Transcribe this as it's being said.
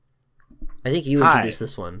I think you introduced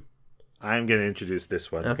this one. I'm going to introduce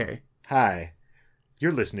this one. Okay. Hi.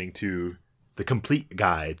 You're listening to The Complete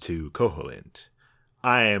Guide to Koholint.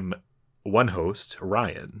 I am one host,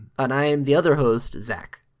 Ryan. And I am the other host,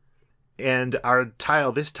 Zach. And our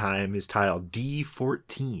tile this time is tile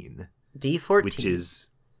D14. D14. Which is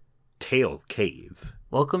Tail Cave.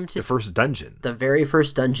 Welcome to the first dungeon. The very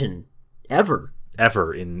first dungeon ever.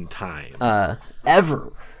 Ever in time.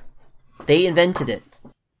 Ever. They invented it.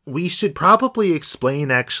 We should probably explain,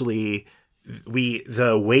 actually,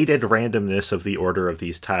 the weighted randomness of the order of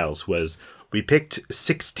these tiles was we picked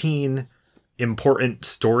 16 important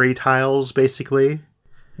story tiles, basically.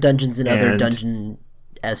 Dungeons and other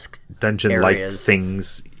dungeon-esque dungeon-like areas.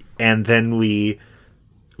 Things. And then we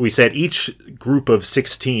said each group of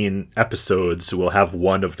 16 episodes will have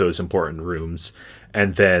one of those important rooms,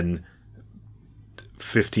 and then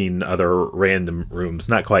 15 other random rooms.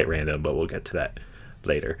 Not quite random, but we'll get to that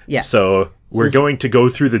later. Yeah. So we're going to go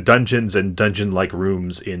through the dungeons and dungeon-like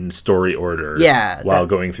rooms in story order while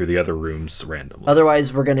going through the other rooms randomly.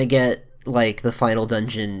 Otherwise, we're going to get, like, the final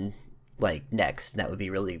dungeon, like, next. That would be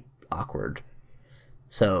really awkward.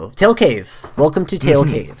 So, Tail Cave. Welcome to Tail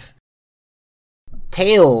Cave.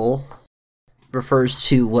 Tail refers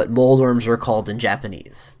to what moldworms are called in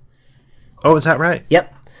Japanese. Oh, is that right?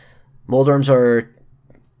 Yep. Moldworms are...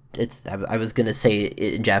 I was going to say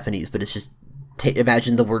it in Japanese, but it's just...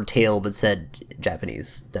 imagine the word tail, but said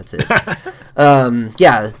Japanese. That's it.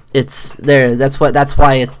 Yeah, it's there. That's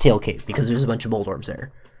why it's Tail Cave, because there's a bunch of moldworms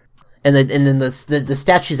there. And then the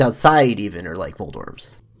statues outside even are like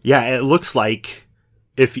moldworms. Yeah, it looks like...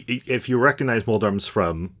 If you recognize moldworms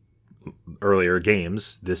from earlier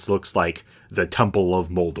games, this looks like the Temple of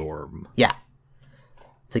Moldorm. Yeah.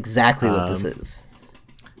 It's exactly what this is.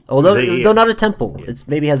 Although not a temple. Yeah. It's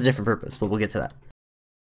maybe has a different purpose, but we'll get to that.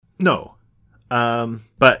 No.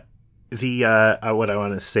 But the what I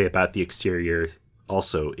want to say about the exterior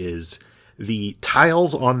also is the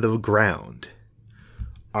tiles on the ground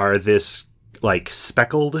are this, like,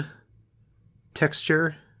 speckled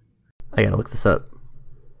texture. I gotta look this up.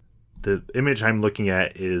 The image I'm looking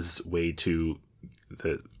at is the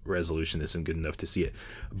resolution isn't good enough to see it.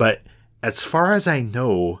 But as far as I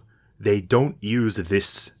know, they don't use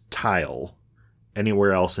this tile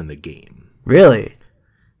anywhere else in the game. Really?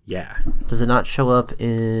 Yeah. Does it not show up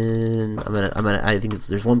in... I think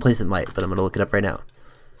there's one place it might, but I'm gonna look it up right now.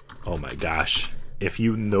 Oh my gosh. If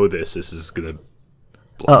you know this is gonna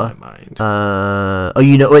blow my mind.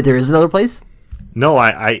 Wait, there is another place? No,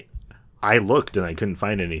 I looked and I couldn't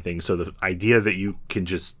find anything, so the idea that you can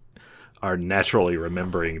just are naturally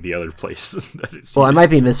remembering the other place that it's Well, used. I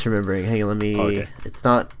might be misremembering. Hang on, let me... Okay. It's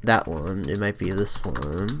not that one. It might be this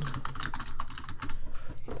one.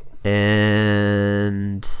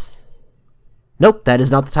 And... Nope, that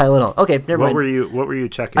is not the tile at all. Okay, never mind. What were you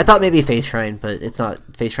checking? I thought maybe Face Shrine, but it's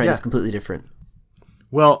not. Face Shrine is completely different.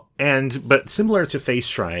 Well, but similar to Face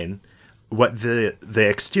Shrine, what the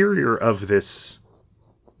exterior of this...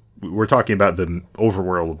 We're talking about the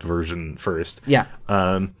overworld version first. Yeah.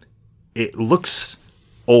 It looks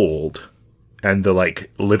old, and the,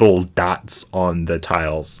 like, little dots on the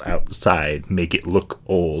tiles outside make it look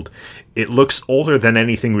old. It looks older than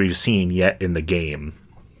anything we've seen yet in the game.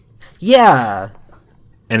 Yeah.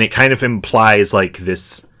 And it kind of implies, like,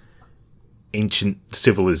 this ancient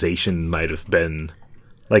civilization might have been...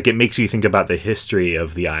 Like, it makes you think about the history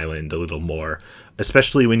of the island a little more,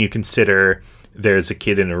 especially when you consider... There's a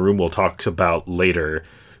kid in a room we'll talk about later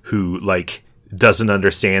who, like, doesn't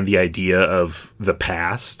understand the idea of the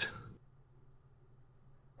past.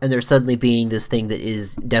 And there suddenly being this thing that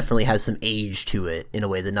definitely has some age to it in a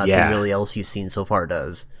way that nothing really else you've seen so far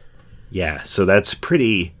does. Yeah, so that's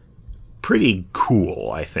pretty cool,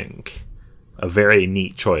 I think. A very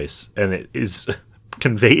neat choice. And it is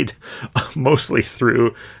conveyed mostly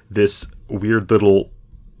through this weird little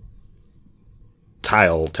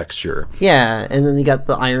tile texture. Yeah, and then you got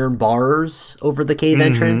the iron bars over the cave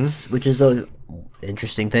entrance, which is a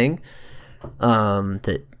interesting thing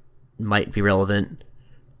that might be relevant.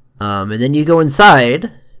 And then you go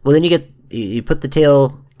inside. Well, then you put the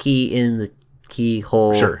tail key in the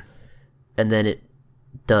keyhole. Sure. And then it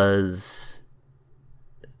does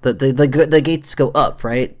the gates go up,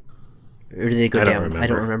 right? Or do they go down? I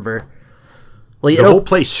don't remember. Well, the whole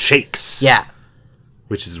place shakes. Yeah.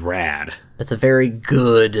 Which is rad. It's a very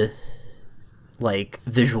good, like,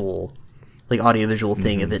 visual, like, audiovisual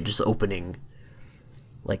thing of it just opening.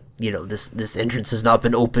 Like, this entrance has not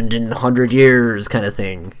been opened in 100 years kind of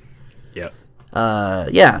thing. Yep.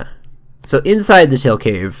 Yeah. So inside the Tail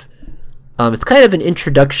Cave, it's kind of an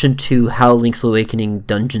introduction to how Link's Awakening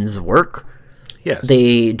dungeons work. Yes.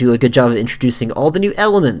 They do a good job of introducing all the new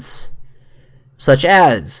elements, such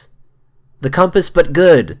as the compass, but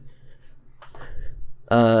good.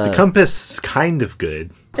 The compass is kind of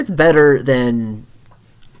good. It's better than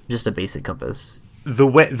just a basic compass.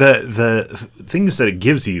 The things that it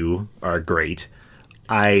gives you are great.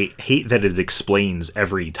 I hate that it explains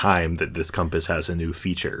every time that this compass has a new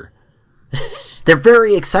feature. They're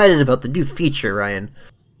very excited about the new feature, Ryan.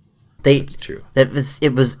 That's true.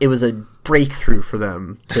 It was a breakthrough for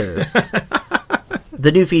them to.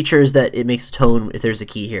 The new feature is that it makes a tone if there's a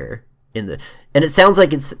key here and it sounds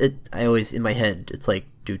like I always in my head it's like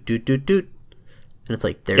doot doot doot doot, and it's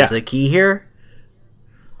like there's a key here.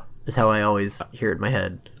 Is how I always hear it in my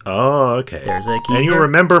head. Oh, okay. There's a key. And you here.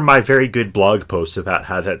 remember my very good blog post about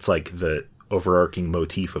how that's like the overarching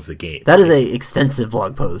motif of the game. That is a extensive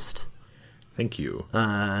blog post. Thank you.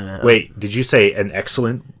 Wait, did you say an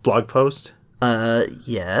excellent blog post?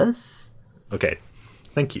 Yes. Okay.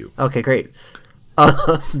 Thank you. Okay, great.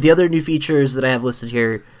 The other new features that I have listed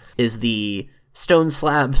here is the stone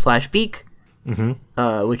slab / beak,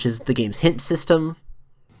 which is the game's hint system,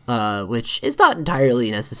 which is not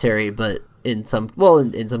entirely necessary, but in some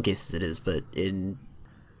cases it is. But in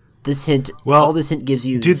this hint, all this hint gives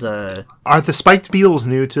you is are the spiked beetles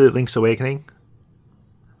new to Link's Awakening?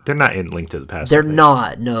 They're not in Link to the Past. They're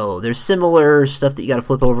not. No, there's similar stuff that you got to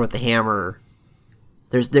flip over with the hammer.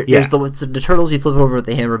 There's the turtles you flip over with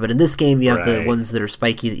the hammer, but in this game you have the ones that are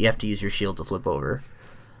spiky that you have to use your shield to flip over.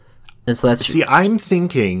 And so that's I'm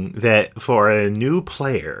thinking that for a new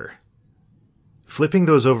player, flipping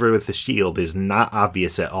those over with the shield is not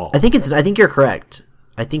obvious at all. I think you're correct.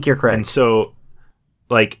 And so,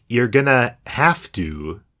 like, you're gonna have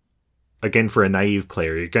to, again, for a naive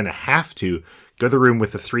player, you're gonna have to go to the room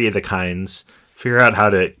with the 3 of the kinds, figure out how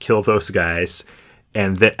to kill those guys,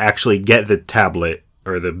 and actually get the tablet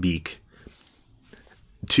or the beak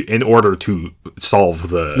in order to solve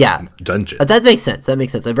the dungeon. That makes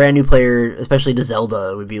sense. A brand new player, especially to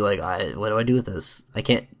Zelda, would be like, what do I do with this? I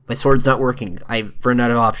can't. My sword's not working. I've run out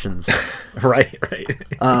of options. Right.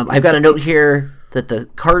 I've got a note here that the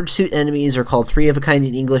card suit enemies are called 3 of a kind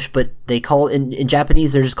in English, but they call in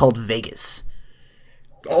Japanese they're just called Vegas.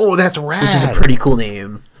 Oh, that's rad. Which is a pretty cool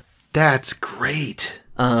name. That's great.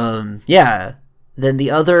 Yeah. Then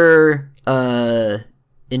the other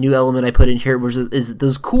a new element I put in here is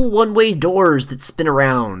those cool one-way doors that spin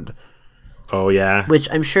around. Oh, yeah. Which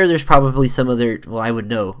I'm sure there's probably some other... Well, I would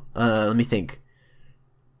know. Let me think.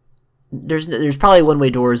 There's probably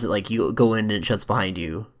one-way doors that, like, you go in and it shuts behind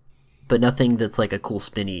you. But nothing that's, like, a cool,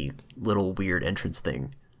 spinny, little, weird entrance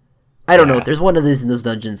thing. I don't know. There's one of these in those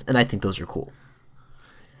dungeons, and I think those are cool.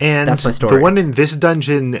 And that's my story. The one in this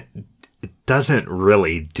dungeon doesn't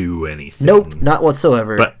really do anything. Nope, not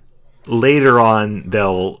whatsoever. But later on,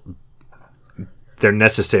 they're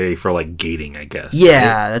necessary for, like, gating, I guess.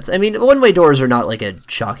 Yeah, right? One-way doors are not, like, a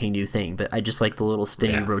shocking new thing, but I just like the little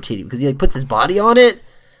spinning, rotating, because he, like, puts his body on it.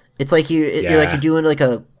 It's like you're doing, like,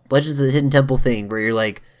 a Legends of the Hidden Temple thing, where you're,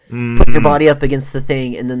 like, putting your body up against the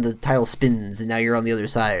thing, and then the tile spins, and now you're on the other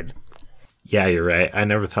side. Yeah, you're right. I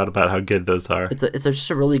never thought about how good those are. It's just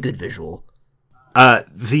a really good visual.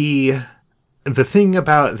 The thing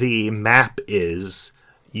about the map is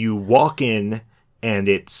you walk in and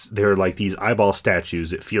there are like these eyeball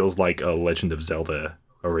statues. It feels like a Legend of Zelda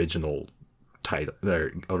original title,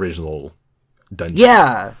 their original dungeon.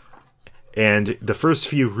 Yeah. And the first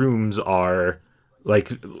few rooms are like,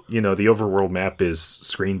 the overworld map is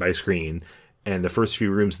screen by screen. And the first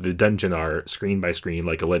few rooms of the dungeon are screen by screen,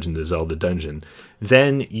 like a Legend of Zelda dungeon.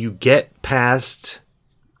 Then you get past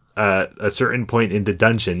a certain point in the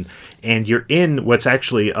dungeon, and you're in what's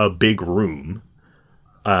actually a big room,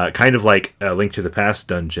 kind of like a Link to the Past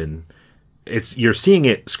dungeon. You're seeing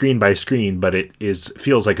it screen by screen, but it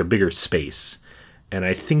feels like a bigger space. And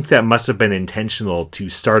I think that must have been intentional to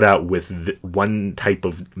start out with one type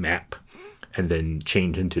of map and then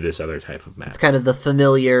change into this other type of map. It's kind of the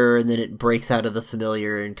familiar, and then it breaks out of the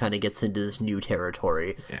familiar and kind of gets into this new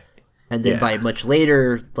territory. Yeah. And then by much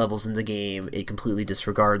later levels in the game, it completely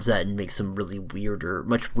disregards that and makes some really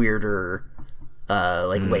much weirder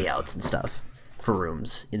layouts and stuff for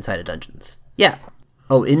rooms inside of dungeons. Yeah.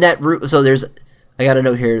 Oh, in that room, so I got a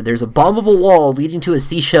note here, there's a bombable wall leading to a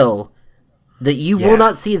seashell that you will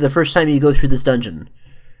not see the first time you go through this dungeon.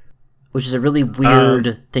 Which is a really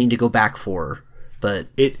weird thing to go back for, but...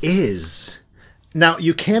 It is. Now,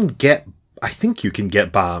 I think you can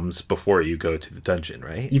get bombs before you go to the dungeon,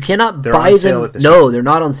 right? You cannot buy them... No, they're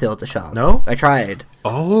not on sale at the shop. No? I tried.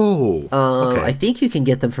 Oh, okay. I think you can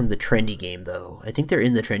get them from the trendy game, though. I think they're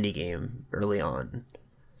in the trendy game early on.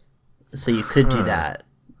 So you could do that.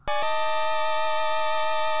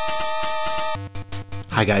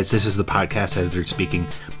 Hi guys, this is the podcast editor speaking.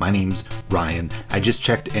 My name's Ryan. I just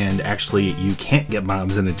checked and actually you can't get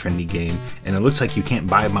bombs in a trendy game, and it looks like you can't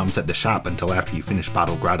buy bombs at the shop until after you finish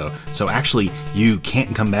Bottle Grotto. So actually, you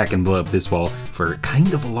can't come back and blow up this wall for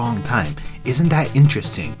kind of a long time. Isn't that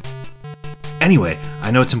interesting? Anyway,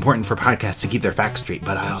 I know it's important for podcasts to keep their facts straight,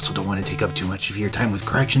 but I also don't want to take up too much of your time with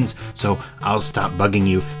corrections, so I'll stop bugging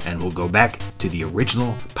you and we'll go back to the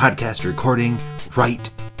original podcast recording right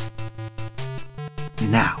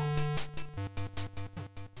now.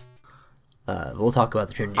 We'll talk about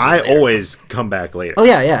the Trinity. I later. always come back later. Oh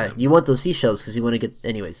yeah. You want those seashells because you want to get,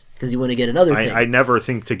 because you want to get another thing. I never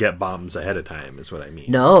think to get bombs ahead of time, is what I mean.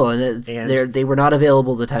 No, and they were not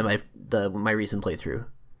available the time my recent playthrough.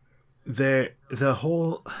 The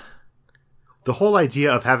whole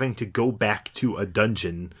idea of having to go back to a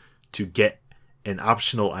dungeon to get an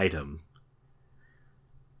optional item.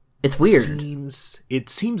 It's weird. It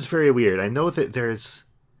seems very weird. I know that there's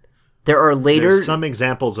some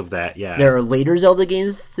examples of that, yeah. There are later Zelda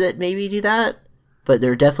games that maybe do that, but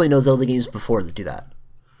there are definitely no Zelda games before that do that.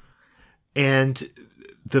 And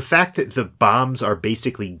the fact that the bombs are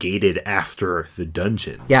basically gated after the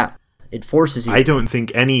dungeon. Yeah, it forces you. I don't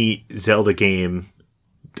think any Zelda game,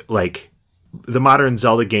 like the modern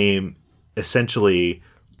Zelda game, essentially,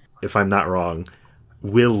 if I'm not wrong,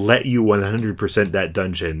 will let you 100% that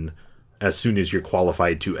dungeon as soon as you're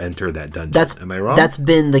qualified to enter that dungeon. Am I wrong? That's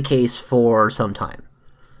been the case for some time.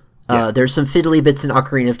 Yeah. There's some fiddly bits in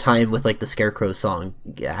Ocarina of Time with like the Scarecrow song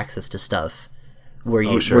access to stuff where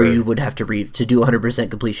you would have to to do 100%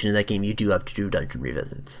 completion in that game. You do have to do dungeon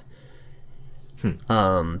revisits.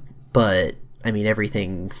 But I mean,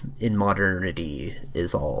 everything in modernity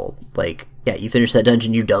is all like, yeah, you finish that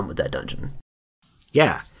dungeon, you're done with that dungeon.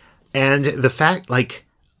 Yeah, and the fact, like,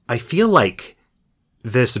 I feel like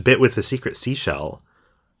this bit with the secret seashell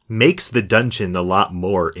makes the dungeon a lot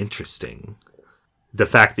more interesting. The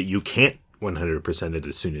fact that you can't 100% it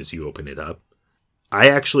as soon as you open it up. I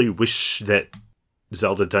actually wish that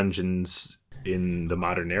Zelda dungeons in the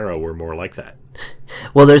modern era were more like that.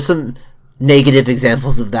 Well, there's some negative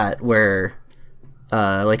examples of that where,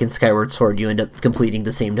 like in Skyward Sword, you end up completing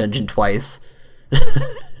the same dungeon twice.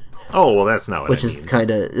 Oh, well, that's not what Which is kind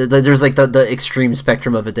of... There's like the extreme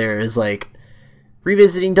spectrum of it there is like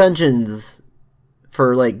revisiting dungeons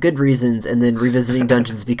for like good reasons, and then revisiting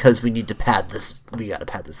dungeons because we need to pad this. We got to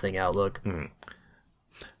pad this thing out. Look.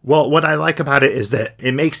 Well, what I like about it is that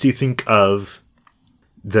it makes you think of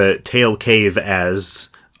the Tail Cave as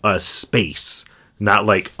a space, not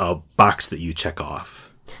like a box that you check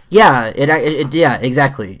off. Yeah, yeah,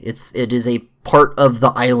 exactly. It is a part of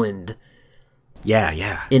the island.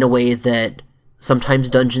 Yeah. In a way that sometimes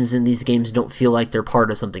dungeons in these games don't feel like they're part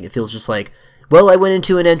of something. It feels just like, well, I went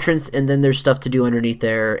into an entrance and then there's stuff to do underneath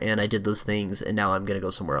there and I did those things and now I'm going to go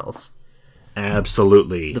somewhere else.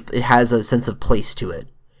 Absolutely. It has a sense of place to it.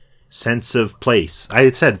 Sense of place. I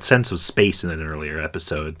had said sense of space in an earlier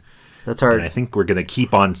episode. That's hard. And I think we're going to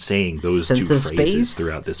keep on saying those sense two phrases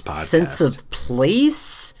throughout this podcast. Sense of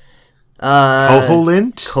place?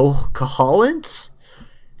 Coholent?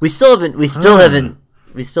 We still haven't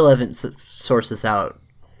sourced this out.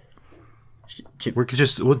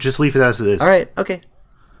 We'll just leave it as it is. All right. Okay.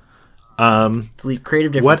 Let's leave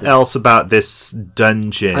creative differences. What else about this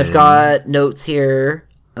dungeon? I've got notes here.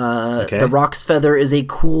 Okay. The Rock's Feather is a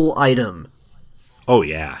cool item. Oh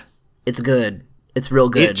yeah. It's good. It's real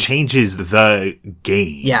good. It changes the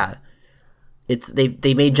game. Yeah.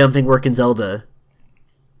 They made jumping work in Zelda.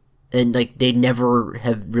 And like they never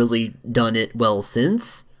have really done it well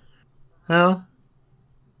since. Well,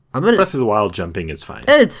 Breath of the Wild jumping is fine.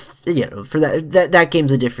 It's for that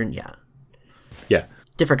game's a different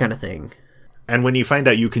different kind of thing. And when you find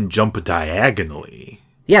out you can jump diagonally,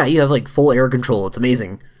 you have like full air control. It's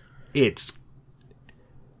amazing. It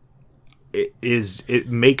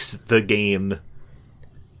makes the game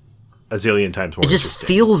a zillion times more. It just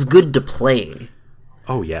feels good to play.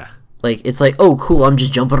 Oh yeah. Like it's like, oh cool, I'm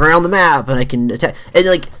just jumping around the map and I can attack, and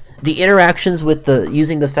like the interactions with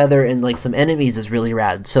using the feather and like some enemies is really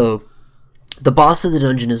rad. So the boss of the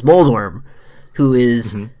dungeon is Moldworm, who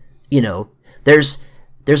is, there's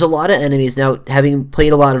a lot of enemies now. Having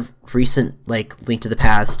played a lot of recent like Link to the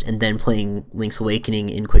Past and then playing Link's Awakening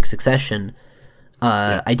in quick succession,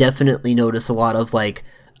 I definitely notice a lot of like,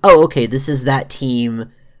 oh okay, this is that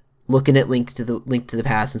team looking at Link to the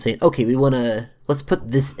Past and saying, okay, let's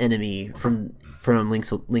put this enemy from Link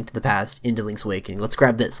to the Past into Link's Awakening. Let's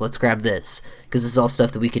grab this, because this is all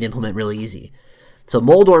stuff that we can implement really easy. So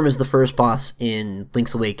Moldorm is the first boss in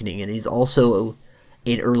Link's Awakening, and he's also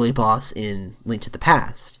an early boss in Link to the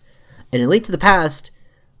Past. And in Link to the Past,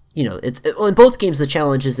 in both games the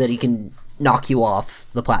challenge is that he can knock you off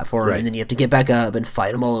the platform, Right. and then you have to get back up and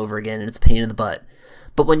fight him all over again, and it's a pain in the butt.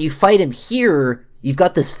 But when you fight him here, you've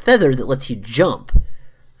got this feather that lets you jump.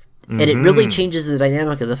 And it really changes the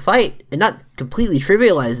dynamic of the fight, and not completely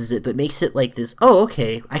trivializes it, but makes it like this, oh,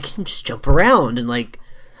 okay, I can just jump around and, like,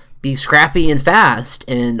 be scrappy and fast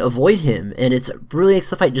and avoid him. And it really makes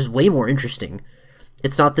the fight just way more interesting.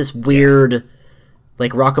 It's not this weird,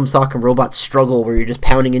 like, Rock'em Sock'em Robot struggle where you're just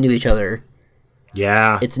pounding into each other.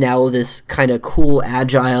 Yeah. It's now this kind of cool,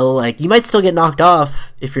 agile, like, you might still get knocked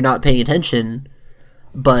off if you're not paying attention,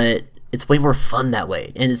 but it's way more fun that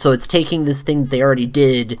way. And so it's taking this thing they already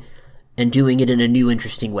did and doing it in a new,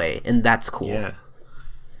 interesting way, and that's cool. Yeah.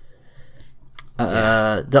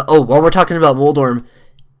 While we're talking about Moldorm,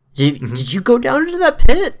 did you go down into that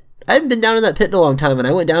pit? I haven't been down in that pit in a long time, and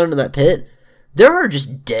I went down into that pit. There are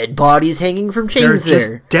just dead bodies hanging from chains there.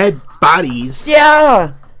 They're just dead bodies.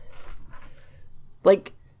 Yeah!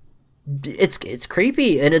 Like, it's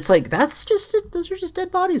creepy, and it's like, those are just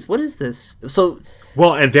dead bodies. What is this? So...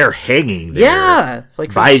 Well, and they're hanging there. Yeah!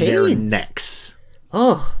 Like, by chains. their necks.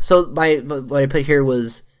 Oh, so what I put here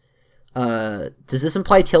was, does this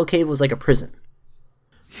imply Tail Cave was like a prison?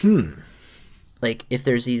 Like, if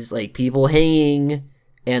there's these, like, people hanging,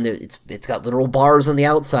 and it's got literal bars on the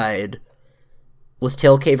outside, was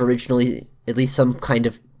Tail Cave originally at least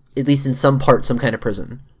in some part, some kind of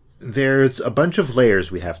prison? There's a bunch of layers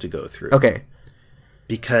we have to go through. Okay.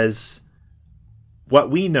 Because what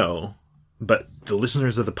we know, but the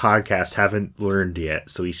listeners of the podcast haven't learned yet,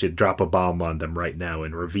 so we should drop a bomb on them right now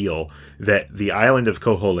and reveal that the island of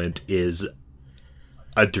Koholint is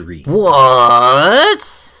a dream.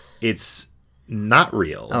 What? It's not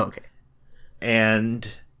real. Oh, okay. And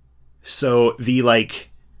so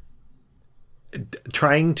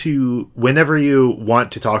trying to, whenever you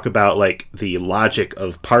want to talk about, like, the logic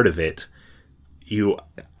of part of it, you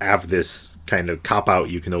have this kind of cop-out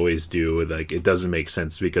you can always do, like, it doesn't make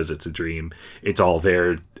sense because it's a dream. It's all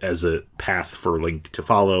there as a path for Link to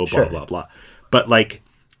follow, blah, Sure. blah, blah. But, like,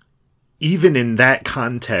 even in that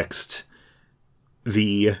context, if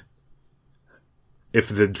the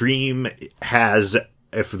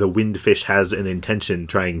windfish has an intention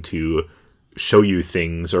trying to show you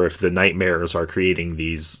things, or if the nightmares are creating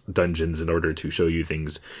these dungeons in order to show you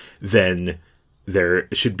things, then there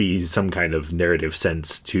should be some kind of narrative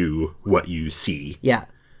sense to what you see. Yeah.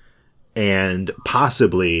 And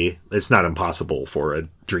possibly, it's not impossible for a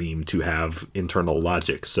dream to have internal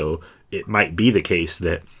logic, so it might be the case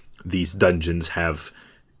that these dungeons have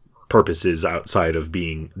purposes outside of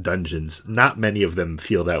being dungeons. Not many of them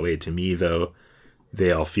feel that way to me, though.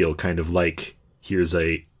 They all feel kind of like, here's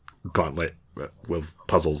a gauntlet with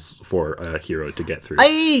puzzles for a hero to get through.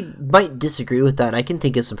 I might disagree with that. I can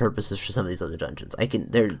think of some purposes for some of these other dungeons.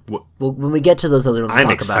 When we get to those other ones,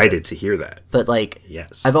 I'm excited to hear that. But, like,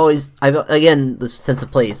 yes, again, the sense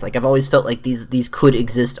of place. Like, I've always felt like these could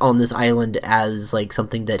exist on this island as, like,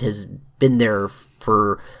 something that has been there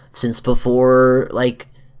since before, like,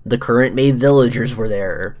 the current made villagers were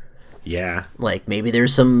there. Yeah. Like, maybe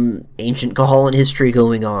there's some ancient Koholint history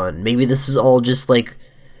going on. Maybe this is all just, like,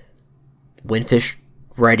 Windfish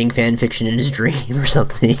writing fan fiction in his dream or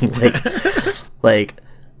something.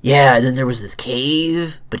 Yeah, and then there was this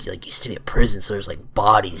cave, but, like, used to be a prison, so there's, like,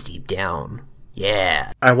 bodies deep down.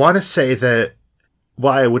 Yeah. I want to say that,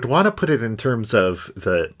 well, I would want to put it in terms of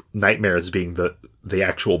the nightmares being the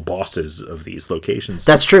actual bosses of these locations.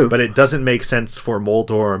 That's true. But it doesn't make sense for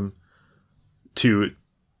Moldorm to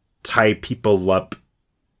tie people up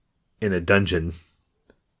in a dungeon,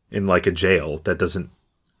 in, like, a jail.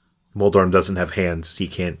 Moldorm doesn't have hands. He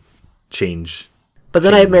can't change. But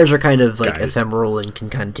the nightmares are kind of, like, guys. ephemeral and can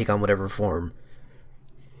kind of take on whatever form.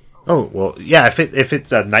 Oh, well, yeah, if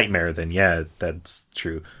it's a nightmare, then yeah, that's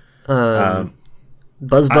true. Buzz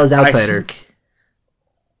Outsider.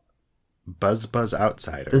 Buzz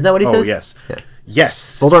Outsider. Isn't that what he says? Oh, yes. Yeah.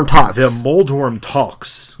 Yes. Moldorm talks. The Moldorm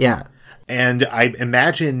talks. Yeah. And I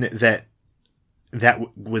imagine that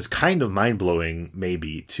was kind of mind-blowing,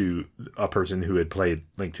 maybe, to a person who had played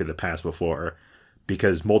Link to the Past before,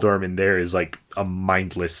 because Moldorm in there is like a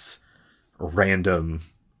mindless, random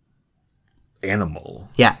animal.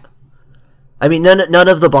 Yeah. I mean, none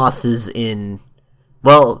of the bosses in...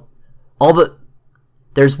 Well, all but...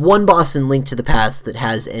 There's one boss in Link to the Past that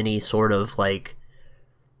has any sort of, like,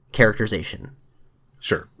 characterization.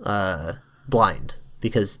 Sure. Blind.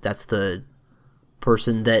 Because that's the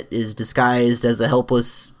person that is disguised as a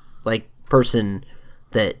helpless, like, person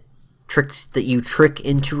that you trick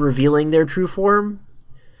into revealing their true form.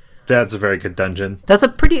 That's a very good dungeon. That's a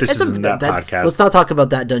pretty... This isn't that podcast. Let's not talk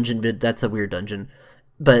about that dungeon, but that's a weird dungeon.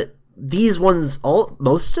 but these ones, all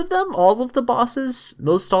of the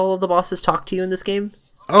bosses talk to you in this game.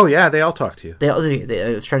 Oh yeah, they all talk to you. I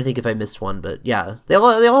was trying to think if I missed one, but yeah, they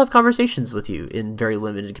all have conversations with you in very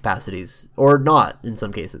limited capacities, or not in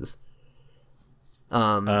some cases.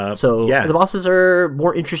 The bosses are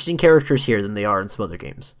more interesting characters here than they are in some other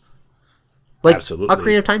games. Like, absolutely.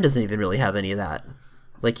 Ocarina of Time doesn't even really have any of that.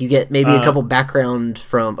 Like, you get maybe a couple background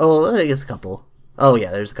from... Oh, I guess a couple. Oh,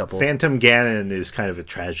 yeah, there's a couple. Phantom Ganon is kind of a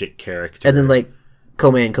tragic character. And then, like,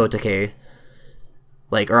 Kome and Kotake,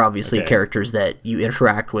 like, are obviously characters that you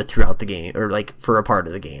interact with throughout the game, or, like, for a part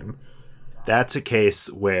of the game. That's a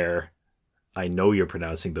case where I know you're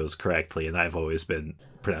pronouncing those correctly, and I've always been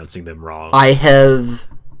pronouncing them wrong. I have,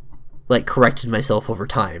 like, corrected myself over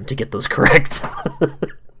time to get those correct.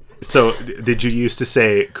 So, did you used to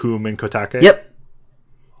say Kum and Kotake? Yep.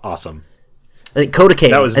 Awesome. I think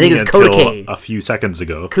Kotake. That was Kotake. A few seconds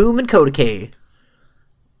ago. Kum and Kotake.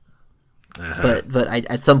 Uh-huh. But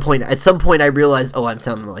at some point I realized, I'm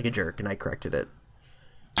sounding like a jerk, and I corrected it.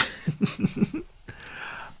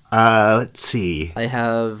 Let's see. I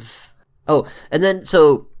have... Oh, and then,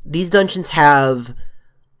 so, these dungeons have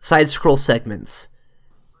side-scroll segments.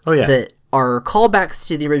 Oh, yeah. That are callbacks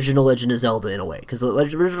to the original Legend of Zelda in a way. Because the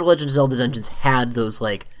original Legend of Zelda dungeons had those,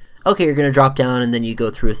 like, okay, you're going to drop down and then you go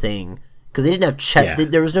through a thing. Because they didn't have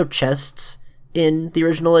there was no chests in the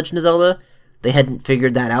original Legend of Zelda. They hadn't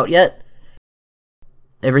figured that out yet.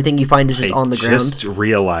 Everything you find is just on the ground. I just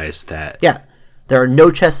realized that. Yeah. There are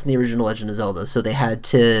no chests in the original Legend of Zelda, so they had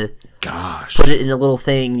to put it in a little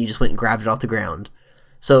thing, you just went and grabbed it off the ground.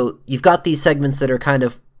 So you've got these segments that are kind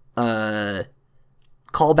of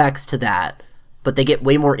callbacks to that, but they get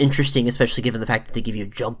way more interesting, especially given the fact that they give you a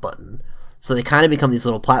jump button. So they kind of become these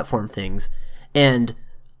little platform things. And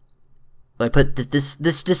I put that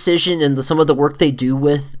this decision and some of the work they do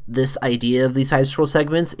with this idea of these side-scroll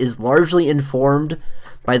segments is largely informed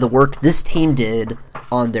by the work this team did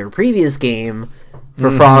on their previous game for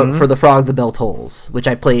the Frog the Bell Tolls, which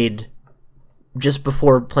I played just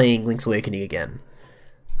before playing Link's Awakening again.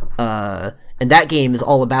 And that game is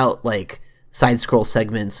all about, like, side-scroll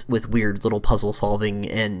segments with weird little puzzle solving,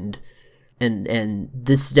 and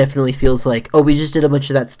this definitely feels like, we just did a bunch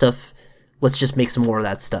of that stuff, let's just make some more of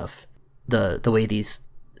that stuff. The way these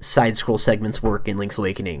side-scroll segments work in Link's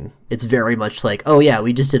Awakening, it's very much like,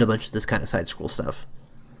 we just did a bunch of this kind of side-scroll stuff.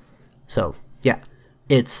 So, yeah.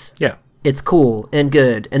 It's cool and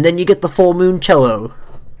good. And then you get the full moon cello.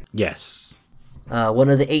 Yes. One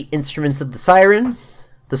of the 8 instruments of the sirens.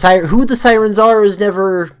 Who the sirens are is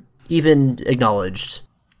never even acknowledged.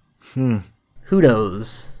 Who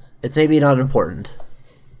knows? It's maybe not important.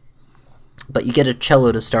 But you get a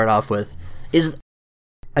cello to start off with.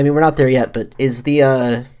 We're not there yet, but is do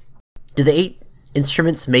the 8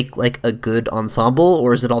 instruments make, like, a good ensemble,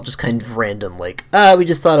 or is it all just kind of random? Like, we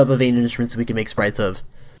just thought up of 8 instruments we can make sprites of.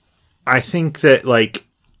 I think that, like,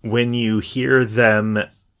 when you hear them,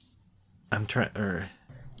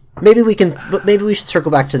 maybe we should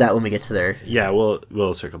circle back to that when we get to there. Yeah,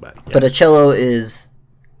 we'll circle back. Yeah. But a cello is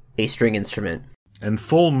a string instrument. And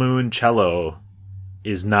full moon cello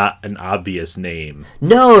is not an obvious name.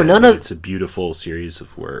 No, it's a beautiful series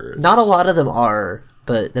of words. Not a lot of them are,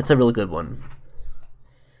 but that's a really good one.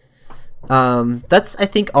 That's, I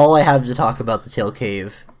think, all I have to talk about the Tail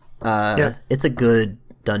Cave. It's a good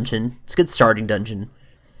dungeon. It's a good starting dungeon.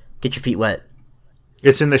 Get your feet wet.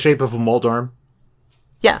 It's in the shape of a Moldorm.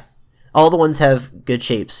 Yeah. All the ones have good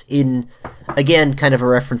shapes. In, again, kind of a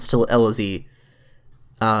reference to LOZ.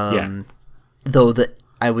 Though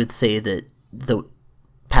I would say that the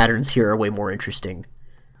patterns here are way more interesting.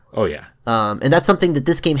 Oh, yeah. And that's something that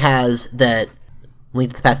this game has that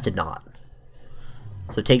Link to the Past did not.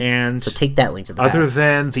 So take that, Link to the Past. Other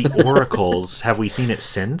than the oracles, have we seen it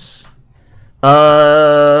since?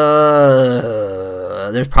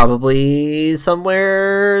 There's probably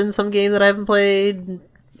somewhere in some game that I haven't played.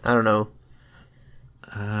 I don't know.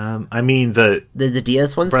 The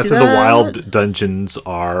DS ones. Breath of the Wild dungeons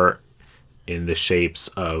are in the shapes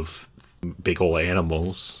of big old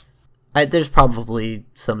animals. There's probably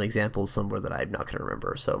some examples somewhere that I'm not going to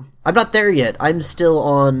remember. So I'm not there yet. I'm still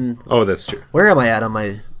on. Oh, that's true. Where am I at on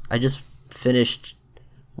my? I just finished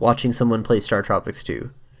watching someone play Star Tropics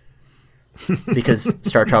 2 because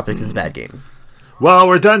Star Tropics is a bad game. Well,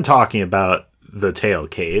 we're done talking about the Tail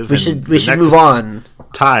Cave. We should move on.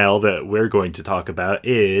 Tile that we're going to talk about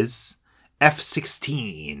is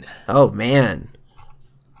F16. Oh man,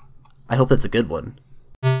 I hope that's a good one.